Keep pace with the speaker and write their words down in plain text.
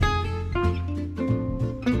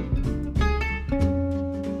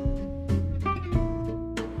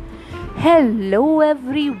Hello,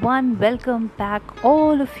 everyone. Welcome back,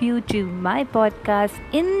 all of you, to my podcast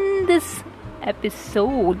in this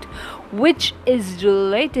episode, which is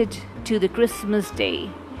related to the Christmas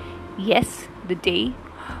Day. Yes, the day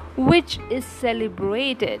which is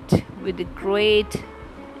celebrated with great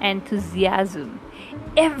enthusiasm.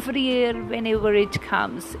 Every year, whenever it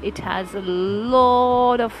comes, it has a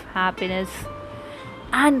lot of happiness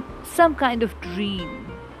and some kind of dream.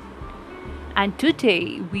 And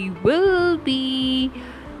today we will be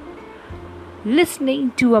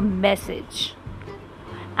listening to a message,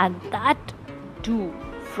 and that too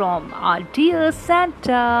from our dear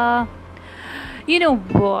Santa. You know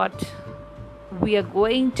what? We are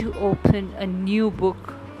going to open a new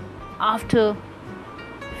book after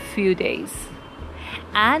few days,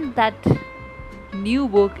 and that new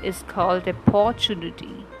book is called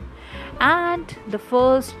Opportunity. And the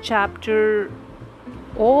first chapter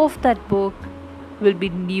of that book will be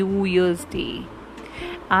New Year's Day.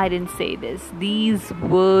 I didn't say this. These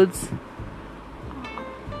words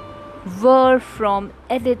were from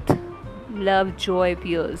Edith Lovejoy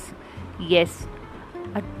Pierce. Yes,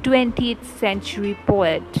 a 20th century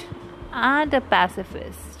poet and a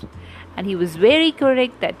pacifist. And he was very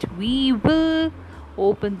correct that we will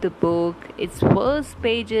open the book. Its first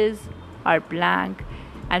pages are blank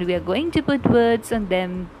and we are going to put words on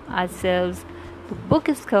them ourselves. The book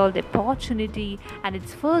is called Opportunity and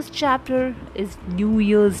its first chapter is New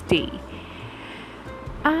Year's Day.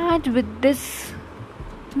 And with this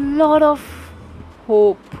lot of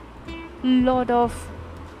hope, lot of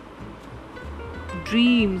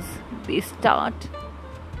dreams, they start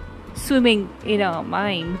swimming in our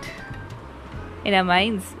minds,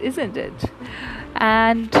 isn't it?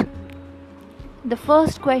 And the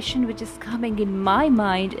first question which is coming in my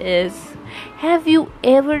mind is, have you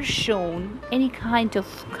ever shown any kind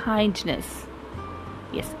of kindness?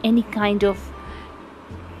 Yes, any kind of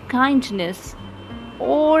kindness.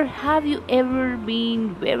 Or have you ever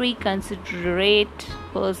been very considerate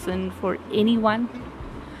person for anyone?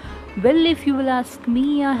 Well, if you will ask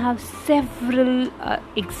me, I have several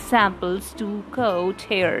examples to quote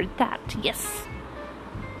here that yes,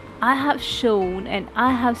 I have shown and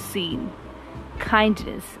I have seen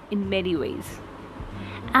kindness in many ways,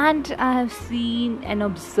 and I have seen and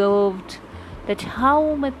observed that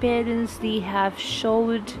how my parents, they have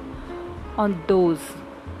showed on those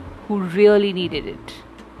who really needed it.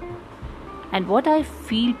 And what I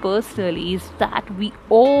feel personally is that we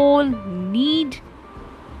all need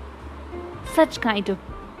such kind of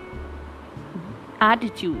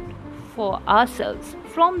attitude for ourselves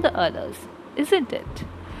from the others, isn't it?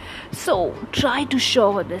 So try to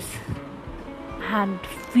show this and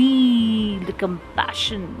feel the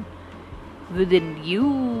compassion within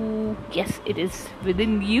you. Yes, it is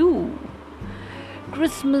within you.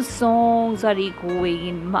 Christmas songs are echoing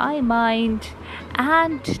in my mind.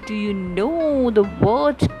 And do you know the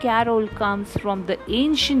word carol comes from the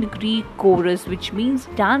ancient Greek chorus, which means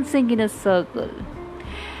dancing in a circle,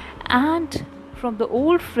 and from the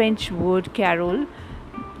old French word carol,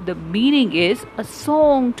 the meaning is a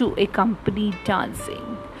song to accompany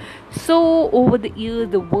dancing. So, over the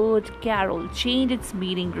years, the word carol changed its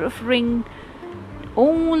meaning, referring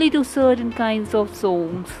only to certain kinds of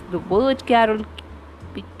songs. The word carol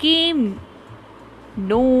became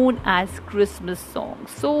known as Christmas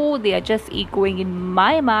songs. So, they are just echoing in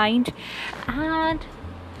my mind, and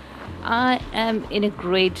I am in a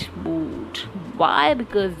great mood. Why?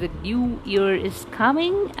 Because the new year is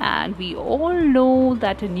coming, and we all know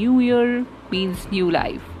that a new year means new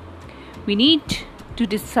life. We need to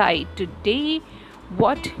decide today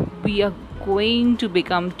what we are going to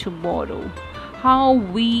become tomorrow, how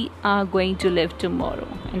we are going to live tomorrow.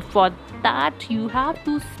 And for that, you have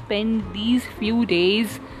to spend these few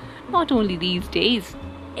days, not only these days,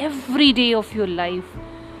 every day of your life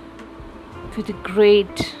with a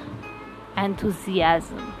great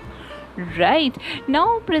enthusiasm. Right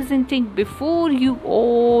now, presenting before you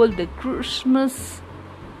all the Christmas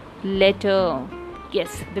letter.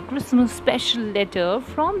 Yes, the Christmas special letter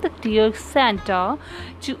from the dear Santa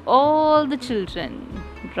to all the children,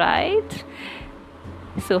 right?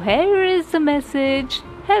 So here is the message.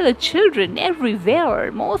 Hello children everywhere.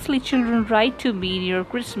 Mostly children write to me near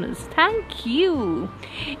Christmas. Thank you.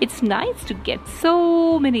 It's nice to get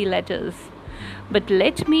so many letters. But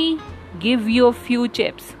let me give you a few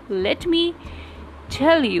tips. Let me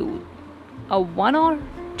tell you one or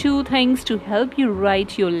two things to help you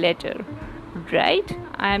write your letter. Right?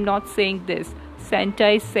 I am not saying this. Santa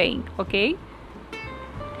is saying, okay?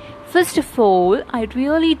 First of all, I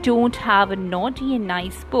really don't have a naughty and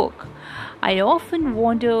nice book. I often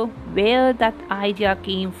wonder where that idea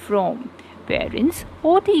came from. Parents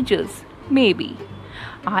or teachers? Maybe.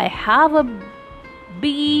 I have a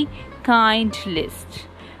be kind list.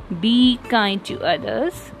 Be kind to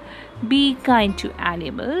others. Be kind to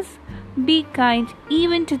animals. Be kind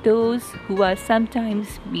even to those who are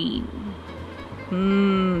sometimes mean.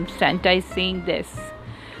 Santa is saying this.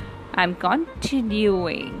 I'm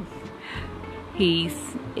continuing. He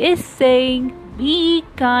is saying, be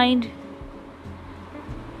kind.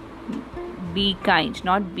 Be kind,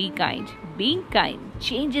 not be kind. Being kind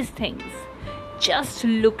changes things. Just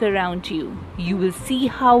look around you. You will see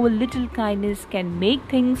how a little kindness can make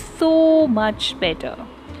things so much better.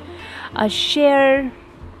 A share,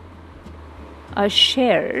 a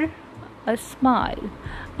smile,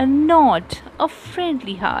 a nod, a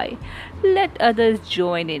friendly hi. Let others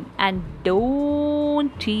join in, and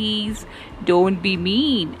don't tease, don't be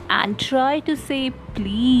mean, and try to say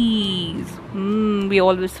please. We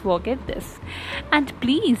always forget this. And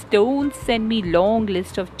please don't send me long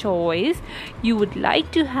list of toys you would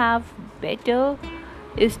like to have. Better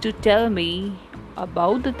is to tell me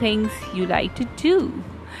about the things you like to do.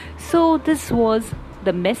 So this was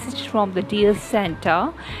the message from the dear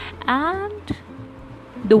Santa, and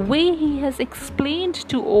the way he has explained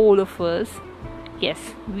to all of us.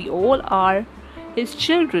 Yes, we all are his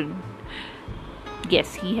children.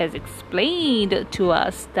 Yes, he has explained to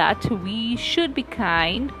us that we should be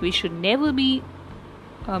kind, we should never be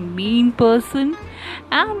a mean person,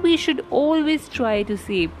 and we should always try to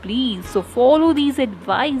say please. So follow these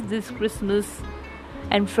advice this Christmas,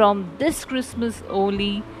 and from this Christmas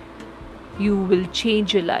only you will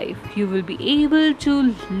change your life. You will be able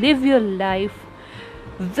to live your life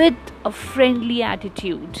with a friendly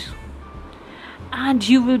attitude, and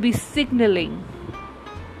you will be signaling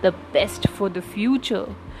the best for the future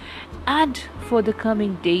and for the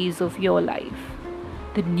coming days of your life.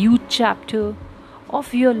 The new chapter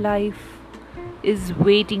of your life is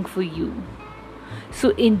waiting for you. So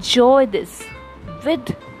enjoy this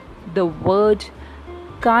with the word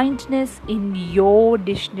kindness in your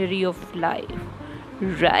dictionary of life,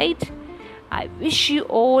 right? I wish you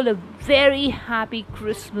all a very happy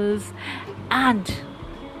Christmas and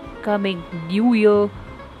coming New Year,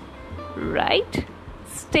 right?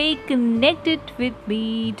 Stay connected with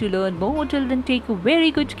me to learn more. Till then, take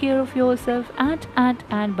very good care of yourself, and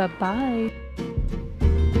bye bye.